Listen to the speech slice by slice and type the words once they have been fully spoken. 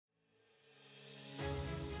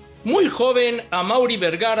Muy joven, Amaury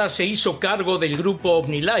Vergara se hizo cargo del grupo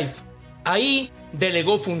OmniLife. Ahí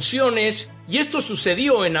delegó funciones y esto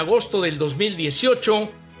sucedió en agosto del 2018,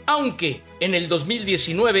 aunque en el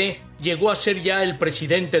 2019 llegó a ser ya el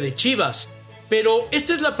presidente de Chivas. Pero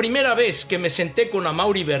esta es la primera vez que me senté con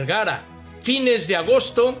Amaury Vergara, fines de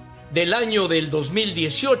agosto del año del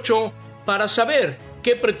 2018, para saber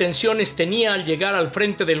qué pretensiones tenía al llegar al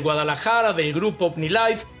frente del Guadalajara, del grupo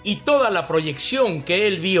OmniLife y toda la proyección que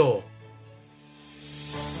él vio.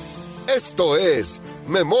 Esto es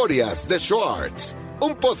Memorias de Schwartz,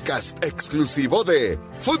 un podcast exclusivo de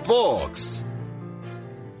Footbox.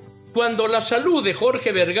 Cuando la salud de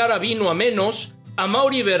Jorge Vergara vino a menos,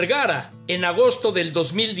 Amaury Vergara, en agosto del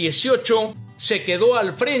 2018, se quedó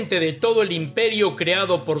al frente de todo el imperio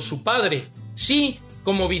creado por su padre. Sí,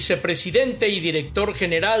 como vicepresidente y director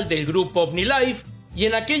general del grupo OmniLife, y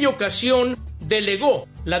en aquella ocasión delegó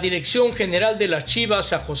la dirección general de las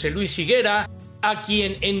Chivas a José Luis Higuera, a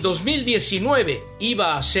quien en 2019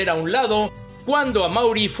 iba a hacer a un lado cuando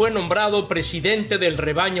Amaury fue nombrado presidente del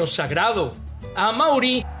rebaño sagrado. A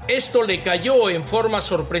Amaury esto le cayó en forma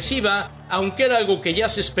sorpresiva, aunque era algo que ya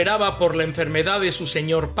se esperaba por la enfermedad de su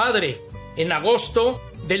señor padre. En agosto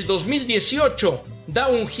del 2018 da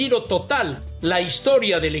un giro total la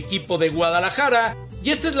historia del equipo de Guadalajara,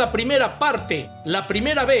 y esta es la primera parte, la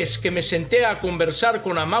primera vez que me senté a conversar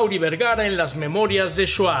con Amaury Vergara en las Memorias de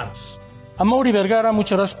Schwartz. Amaury Vergara,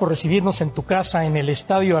 muchas gracias por recibirnos en tu casa, en el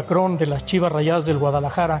Estadio Akron de las Chivas Rayadas del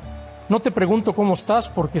Guadalajara. No te pregunto cómo estás,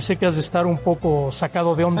 porque sé que has de estar un poco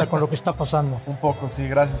sacado de onda con lo que está pasando. Un poco, sí.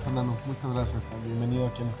 Gracias, Fernando. Muchas gracias. Bienvenido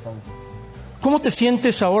aquí en el estadio. ¿Cómo te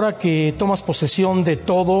sientes ahora que tomas posesión de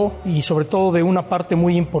todo y sobre todo de una parte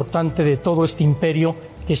muy importante de todo este imperio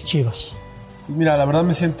que es Chivas? Mira, la verdad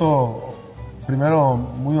me siento primero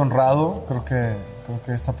muy honrado. Creo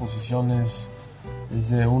que esta posición es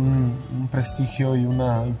de un prestigio y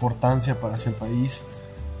una importancia para ese país.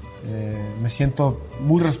 Me siento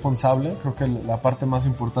muy responsable. Creo que la parte más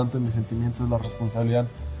importante de mi sentimiento es la responsabilidad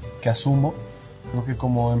que asumo. Creo que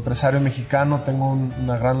como empresario mexicano tengo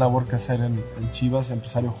una gran labor que hacer en Chivas,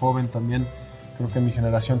 empresario joven también. Creo que mi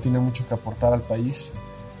generación tiene mucho que aportar al país.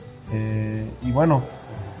 Y bueno,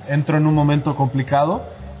 entro en un momento complicado,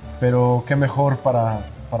 pero qué mejor para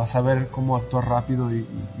saber cómo actuar rápido y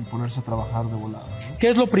ponerse a trabajar de volada, ¿no? ¿Qué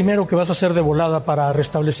es lo primero que vas a hacer de volada para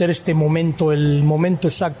restablecer este momento, el momento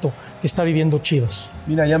exacto que está viviendo Chivas?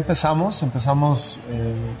 Mira, ya empezamos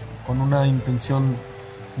con una intención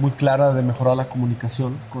muy clara de mejorar la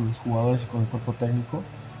comunicación con los jugadores y con el cuerpo técnico.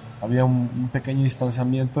 Había un pequeño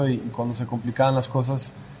distanciamiento y cuando se complicaban las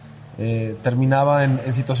cosas terminaba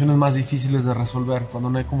en situaciones más difíciles de resolver. Cuando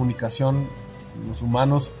no hay comunicación, los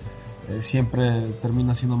humanos siempre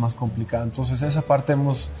termina siendo más complicado. Entonces esa parte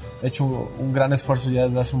hemos hecho un gran esfuerzo ya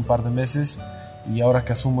desde hace un par de meses y ahora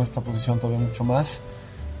que asumo esta posición todavía mucho más.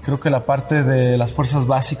 Creo que la parte de las fuerzas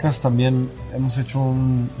básicas también hemos hecho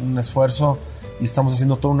un esfuerzo y estamos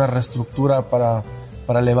haciendo toda una reestructura para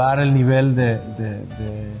elevar el nivel de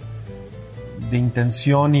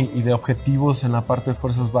intención y de objetivos en la parte de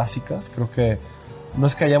fuerzas básicas. Creo que no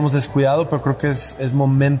es que hayamos descuidado, pero creo que es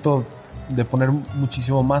momento de poner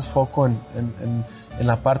muchísimo más foco en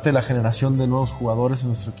la parte de la generación de nuevos jugadores en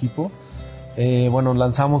nuestro equipo. Bueno,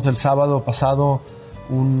 lanzamos el sábado pasado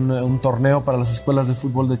un torneo para las escuelas de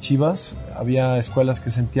fútbol de Chivas. Había escuelas que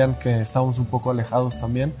sentían que estábamos un poco alejados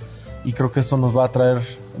también y creo que esto nos va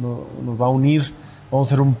a unir. Vamos a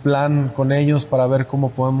hacer un plan con ellos para ver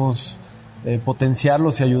cómo podemos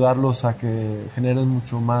potenciarlos y ayudarlos a que generen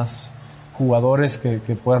mucho más jugadores que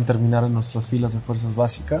puedan terminar en nuestras filas de fuerzas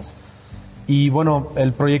básicas. Y bueno,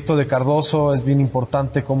 el proyecto de Cardoso es bien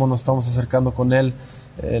importante, cómo nos estamos acercando con él,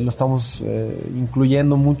 lo estamos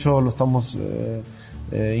incluyendo mucho, lo estamos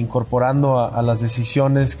incorporando a las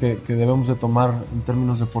decisiones que debemos de tomar en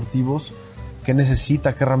términos deportivos. ¿Qué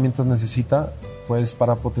necesita? ¿Qué herramientas necesita? Pues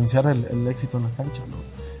para potenciar el éxito en la cancha,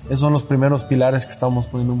 ¿no? Esos son los primeros pilares que estamos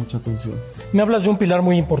poniendo mucha atención. Me hablas de un pilar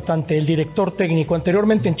muy importante, el director técnico.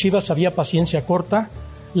 Anteriormente en Chivas había paciencia corta,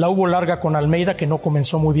 la hubo larga con Almeida, que no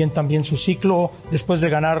comenzó muy bien también su ciclo. Después de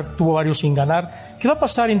ganar, tuvo varios sin ganar. ¿Qué va a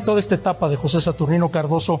pasar en toda esta etapa de José Saturnino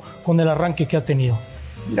Cardoso con el arranque que ha tenido?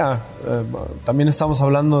 Mira, también estamos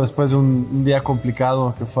hablando después de un día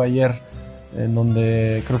complicado que fue ayer, en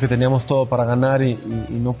donde creo que teníamos todo para ganar y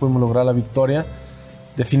no pudimos lograr la victoria.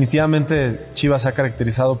 Definitivamente Chivas se ha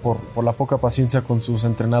caracterizado por la poca paciencia con sus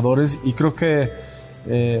entrenadores y creo que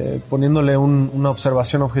poniéndole una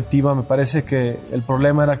observación objetiva, me parece que el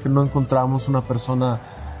problema era que no encontrábamos una persona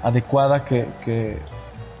adecuada que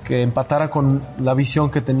empatara con la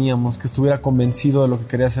visión que teníamos, que estuviera convencido de lo que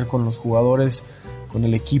quería hacer con los jugadores,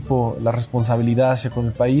 el equipo, la responsabilidad hacia con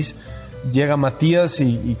el país. Llega Matías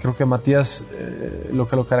y creo que Matías lo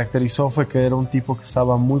que lo caracterizó fue que era un tipo que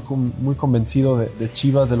estaba muy convencido de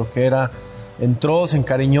Chivas, de lo que era. Entró, se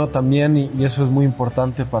encariñó también y eso es muy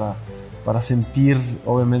importante para sentir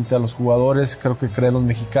obviamente a los jugadores, creo que creen los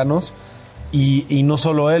mexicanos. Y no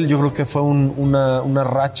solo él, yo creo que fue una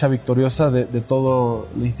racha victoriosa de toda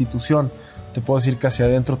la institución. Te puedo decir que hacia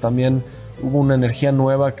adentro también hubo una energía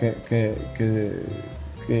nueva que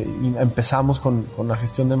empezamos con la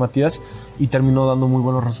gestión de Matías y terminó dando muy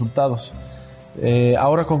buenos resultados.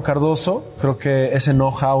 Ahora con Cardoso, creo que ese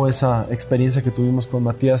know-how, esa experiencia que tuvimos con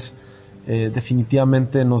Matías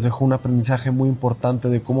definitivamente nos dejó un aprendizaje muy importante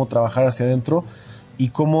de cómo trabajar hacia adentro y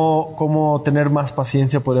cómo tener más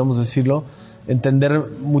paciencia, podríamos decirlo, entender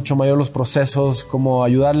mucho mayor los procesos, cómo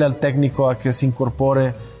ayudarle al técnico a que se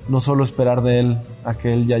incorpore, no solo esperar de él a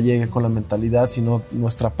que él ya llegue con la mentalidad, sino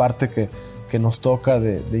nuestra parte que nos toca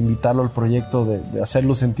de invitarlo al proyecto, de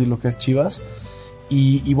hacerlo sentir lo que es Chivas.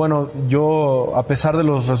 Y bueno, yo, a pesar de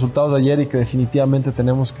los resultados de ayer y que definitivamente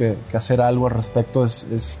tenemos que hacer algo al respecto,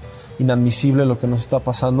 es inadmisible lo que nos está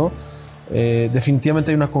pasando,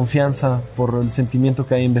 definitivamente hay una confianza por el sentimiento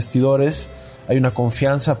que hay en vestidores, hay una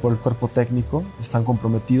confianza por el cuerpo técnico, están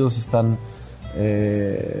comprometidos, están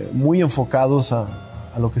muy enfocados a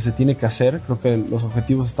lo que se tiene que hacer. Creo que los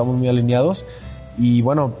objetivos estamos muy alineados y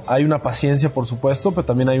bueno, hay una paciencia por supuesto, pero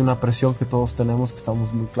también hay una presión que todos tenemos que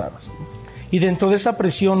estamos muy claros. Y dentro de esa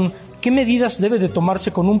presión, ¿qué medidas debe de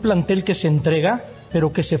tomarse con un plantel que se entrega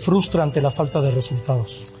pero que se frustra ante la falta de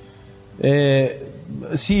resultados?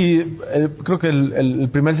 Sí, creo que el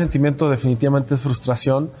primer sentimiento definitivamente es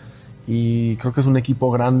frustración y creo que es un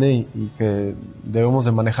equipo grande y que debemos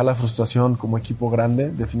de manejar la frustración como equipo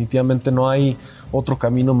grande. Definitivamente no hay otro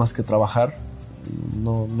camino más que trabajar,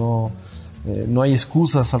 no hay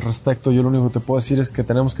excusas al respecto. Yo lo único que te puedo decir es que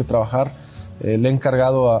tenemos que trabajar. Le he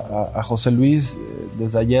encargado a José Luis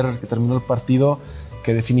desde ayer que terminó el partido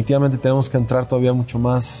que definitivamente tenemos que entrar todavía mucho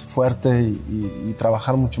más fuerte y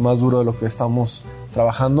trabajar mucho más duro de lo que estamos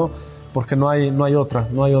trabajando, porque no hay otra.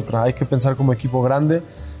 Hay que pensar como equipo grande,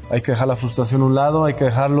 hay que dejar la frustración a un lado, hay que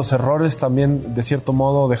dejar los errores también, de cierto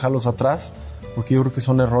modo, dejarlos atrás, porque yo creo que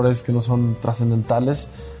son errores que no son trascendentales.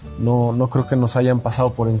 No creo que nos hayan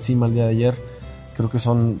pasado por encima el día de ayer. Creo que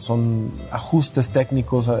son ajustes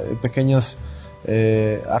técnicos, pequeños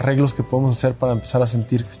arreglos que podemos hacer para empezar a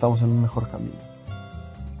sentir que estamos en un mejor camino.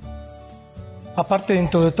 Aparte,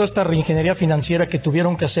 dentro de toda esta reingeniería financiera que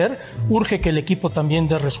tuvieron que hacer, urge que el equipo también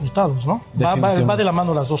dé resultados, ¿no? Va de la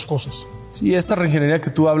mano las dos cosas. Sí, esta reingeniería que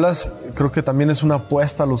tú hablas, creo que también es una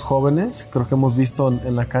apuesta a los jóvenes. Creo que hemos visto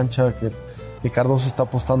en la cancha que Cardoso está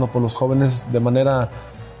apostando por los jóvenes de manera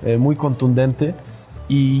muy contundente.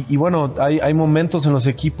 Y bueno, hay momentos en los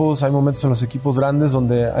equipos, grandes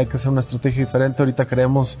donde hay que hacer una estrategia diferente. Ahorita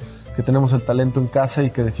creemos que tenemos el talento en casa y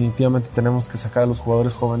que definitivamente tenemos que sacar a los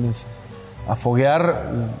jugadores jóvenes a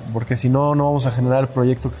foguear, porque si no vamos a generar el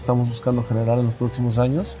proyecto que estamos buscando generar en los próximos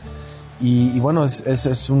años. Y bueno,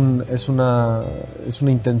 es una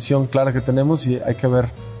intención clara que tenemos y hay que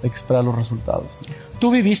esperar los resultados. Tú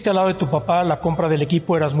viviste al lado de tu papá la compra del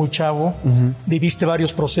equipo, eras muy chavo, viviste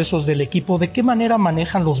varios procesos del equipo. ¿De qué manera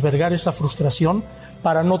manejan los Vergara esa frustración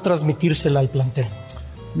para no transmitírsela al plantel?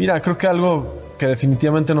 Mira, creo que algo que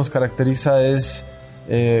definitivamente nos caracteriza es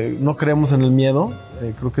no creemos en el miedo.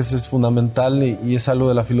 Creo que eso es fundamental y es algo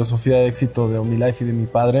de la filosofía de éxito de OmniLife y de mi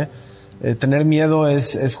padre. Tener miedo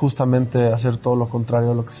es justamente hacer todo lo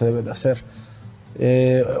contrario a lo que se debe de hacer.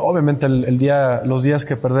 Obviamente los días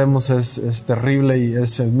que perdemos es terrible y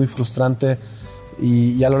es muy frustrante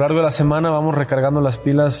y a lo largo de la semana vamos recargando las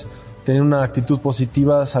pilas, teniendo una actitud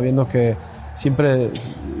positiva, sabiendo que siempre,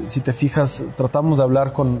 si te fijas, tratamos de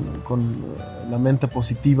hablar con la mente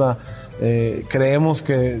positiva. Creemos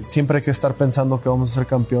que siempre hay que estar pensando que vamos a ser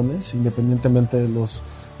campeones, independientemente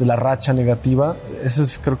de la racha negativa. Esa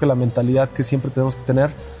es, creo que, la mentalidad que siempre tenemos que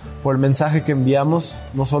tener por el mensaje que enviamos,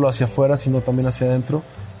 no solo hacia afuera, sino también hacia adentro.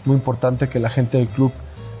 Muy importante que la gente del club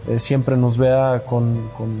siempre nos vea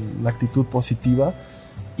con la actitud positiva.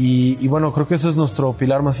 Y bueno, creo que eso es nuestro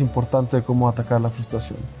pilar más importante de cómo atacar la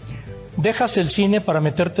frustración. Dejas el cine para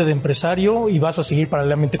meterte de empresario y vas a seguir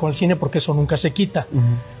paralelamente con el cine porque eso nunca se quita.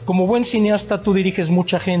 Como buen cineasta, tú diriges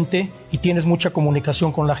mucha gente y tienes mucha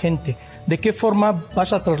comunicación con la gente. ¿De qué forma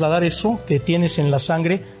vas a trasladar eso que tienes en la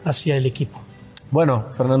sangre hacia el equipo? Bueno,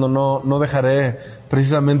 Fernando, no dejaré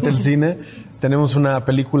precisamente el cine. Tenemos una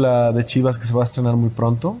película de Chivas que se va a estrenar muy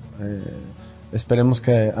pronto. Esperemos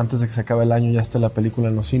que antes de que se acabe el año ya esté la película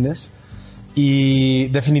en los cines. Y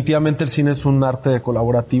definitivamente el cine es un arte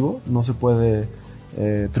colaborativo, no se puede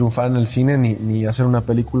triunfar en el cine ni hacer una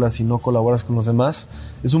película si no colaboras con los demás.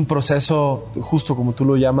 Es un proceso, justo como tú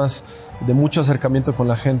lo llamas, de mucho acercamiento con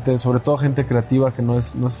la gente, sobre todo gente creativa, que no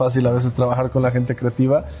es fácil a veces trabajar con la gente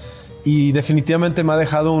creativa, y definitivamente me ha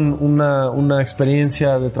dejado una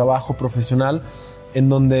experiencia de trabajo profesional en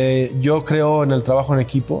donde yo creo en el trabajo en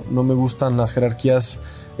equipo. No me gustan las jerarquías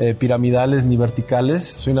piramidales ni verticales.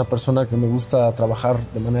 Soy una persona que me gusta trabajar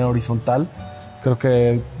de manera horizontal. Creo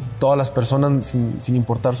que todas las personas, sin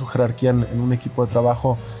importar su jerarquía en un equipo de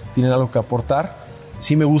trabajo, tienen algo que aportar.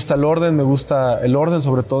 Sí me gusta el orden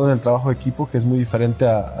sobre todo en el trabajo de equipo, que es muy diferente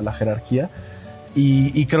a la jerarquía.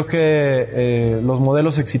 Y creo que los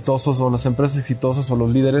modelos exitosos o las empresas exitosas o los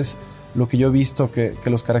líderes, lo que yo he visto que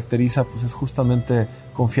los caracteriza, pues es justamente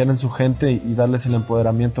confiar en su gente y darles el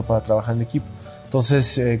empoderamiento para trabajar en equipo.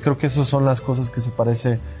 Entonces creo que esas son las cosas que se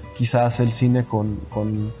parece quizás el cine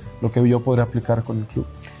con lo que yo podría aplicar con el club.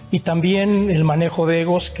 Y también el manejo de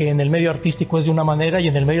egos, que en el medio artístico es de una manera y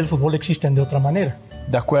en el medio del fútbol existen de otra manera.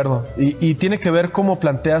 De acuerdo. Y tiene que ver cómo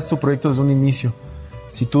planteas tu proyecto desde un inicio.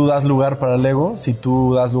 Si tú das lugar para el ego, si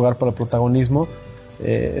tú das lugar para el protagonismo,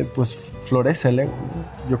 pues florece el ego.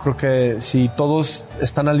 Yo creo que si todos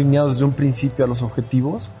están alineados desde un principio a los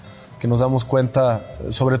objetivos, que nos damos cuenta,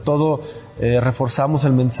 sobre todo reforzamos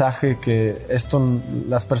el mensaje que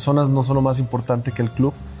las personas no son lo más importante que el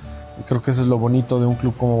club. Creo que eso es lo bonito de un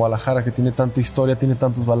club como Guadalajara, que tiene tanta historia, tiene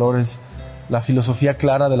tantos valores, la filosofía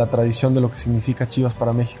clara de la tradición de lo que significa Chivas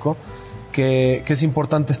para México, que es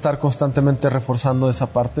importante estar constantemente reforzando esa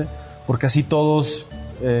parte, porque así todos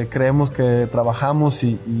creemos que trabajamos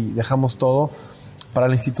y dejamos todo para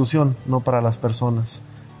la institución, no para las personas.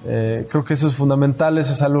 Creo que eso es fundamental,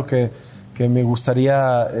 eso es algo que me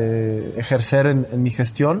gustaría ejercer en mi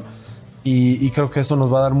gestión, y creo que eso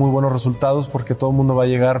nos va a dar muy buenos resultados, porque todo el mundo va a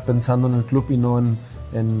llegar pensando en el club y no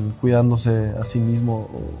en cuidándose a sí mismo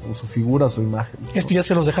o su figura, su imagen, ¿no? Esto ya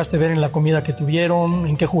se los dejaste ver en la comida que tuvieron,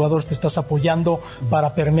 en qué jugadores te estás apoyando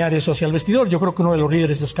para permear eso hacia el vestidor. Yo creo que uno de los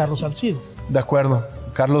líderes es Carlos Salcido. De acuerdo.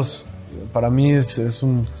 Carlos para mí es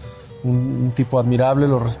un tipo admirable,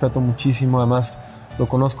 lo respeto muchísimo, además lo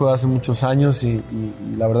conozco de hace muchos años y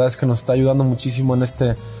la verdad es que nos está ayudando muchísimo en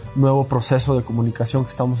este nuevo proceso de comunicación que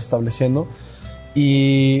estamos estableciendo.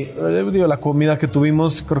 Y digo, la comida que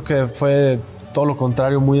tuvimos creo que fue todo lo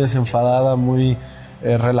contrario, muy desenfadada, muy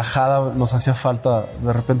relajada. Nos hacía falta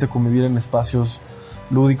de repente convivir en espacios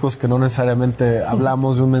lúdicos que no necesariamente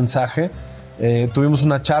hablamos de un mensaje. Tuvimos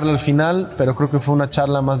una charla al final, pero creo que fue una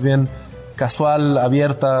charla más bien casual,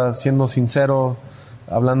 abierta, siendo sincero,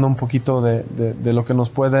 hablando un poquito de lo que nos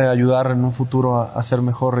puede ayudar en un futuro a ser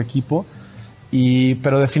mejor equipo.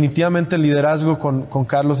 Pero definitivamente el liderazgo con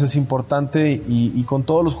Carlos es importante y con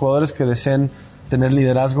todos los jugadores que deseen tener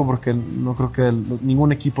liderazgo, porque no creo que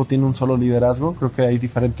ningún equipo tiene un solo liderazgo. Creo que hay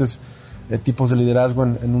diferentes tipos de liderazgo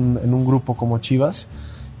en un grupo como Chivas,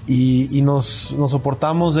 y nos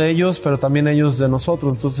soportamos de ellos, pero también ellos de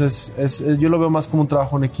nosotros. Entonces yo lo veo más como un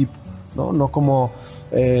trabajo en equipo, no como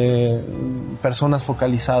personas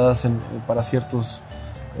focalizadas para ciertos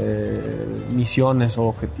misiones o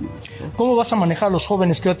objetivos, ¿no? ¿Cómo vas a manejar a los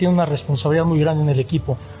jóvenes que ahora tienen una responsabilidad muy grande en el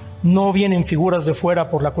equipo? No vienen figuras de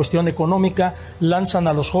fuera por la cuestión económica, lanzan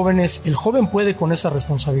a los jóvenes. ¿El joven puede con esa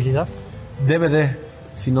responsabilidad? Debe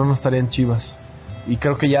si no, no estaría en Chivas. Y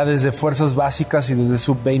creo que ya desde fuerzas básicas y desde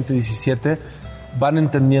sub-20, 17 van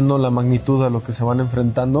entendiendo la magnitud a lo que se van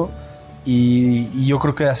enfrentando, y yo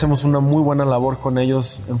creo que hacemos una muy buena labor con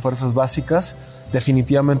ellos en fuerzas básicas.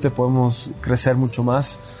 Definitivamente podemos crecer mucho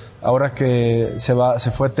más. Ahora que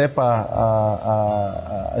se fue Tepa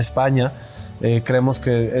a España, creemos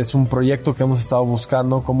que es un proyecto que hemos estado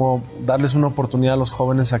buscando, cómo darles una oportunidad a los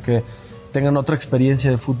jóvenes a que tengan otra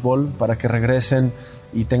experiencia de fútbol, para que regresen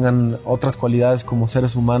y tengan otras cualidades como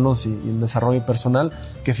seres humanos y en desarrollo personal,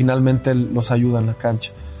 que finalmente los ayuda en la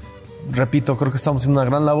cancha. Repito, creo que estamos haciendo una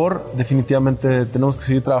gran labor. Definitivamente tenemos que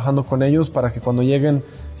seguir trabajando con ellos para que cuando lleguen,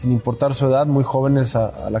 sin importar su edad, muy jóvenes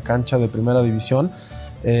a la cancha de primera división,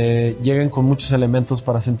 lleguen con muchos elementos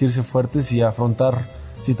para sentirse fuertes y afrontar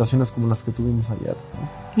situaciones como las que tuvimos ayer,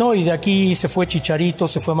 ¿no? No, y de aquí se fue Chicharito,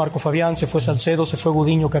 se fue Marco Fabián, se fue Salcedo, se fue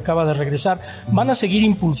Gudiño, que acaba de regresar. ¿Van a seguir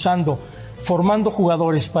impulsando, formando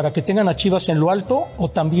jugadores para que tengan a Chivas en lo alto, o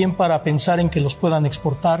también para pensar en que los puedan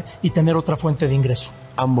exportar y tener otra fuente de ingreso?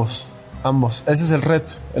 Ambos. Ese es el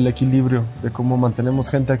reto, el equilibrio de cómo mantenemos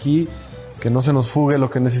gente aquí, que no se nos fugue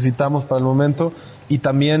lo que necesitamos para el momento, y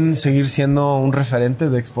también seguir siendo un referente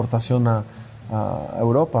de exportación a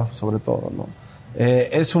Europa, sobre todo, ¿no?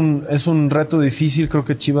 Es un reto difícil. Creo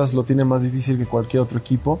que Chivas lo tiene más difícil que cualquier otro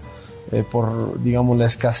equipo. por, digamos, la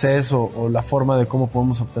escasez o la forma de cómo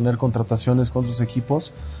podemos obtener contrataciones con sus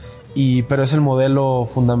equipos, pero es el modelo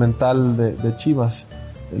fundamental de Chivas.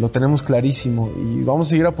 Lo tenemos clarísimo y vamos a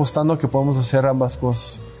seguir apostando a que podemos hacer ambas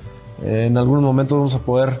cosas. En algunos momentos vamos a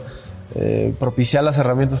poder propiciar las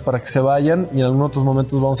herramientas para que se vayan, y en algunos otros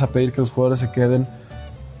momentos vamos a pedir que los jugadores se queden,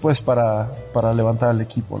 pues para levantar al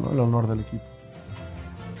equipo, ¿no? El honor del equipo.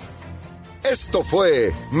 Esto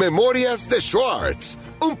fue Memorias de Schwartz,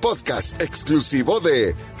 un podcast exclusivo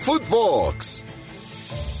de Footbox.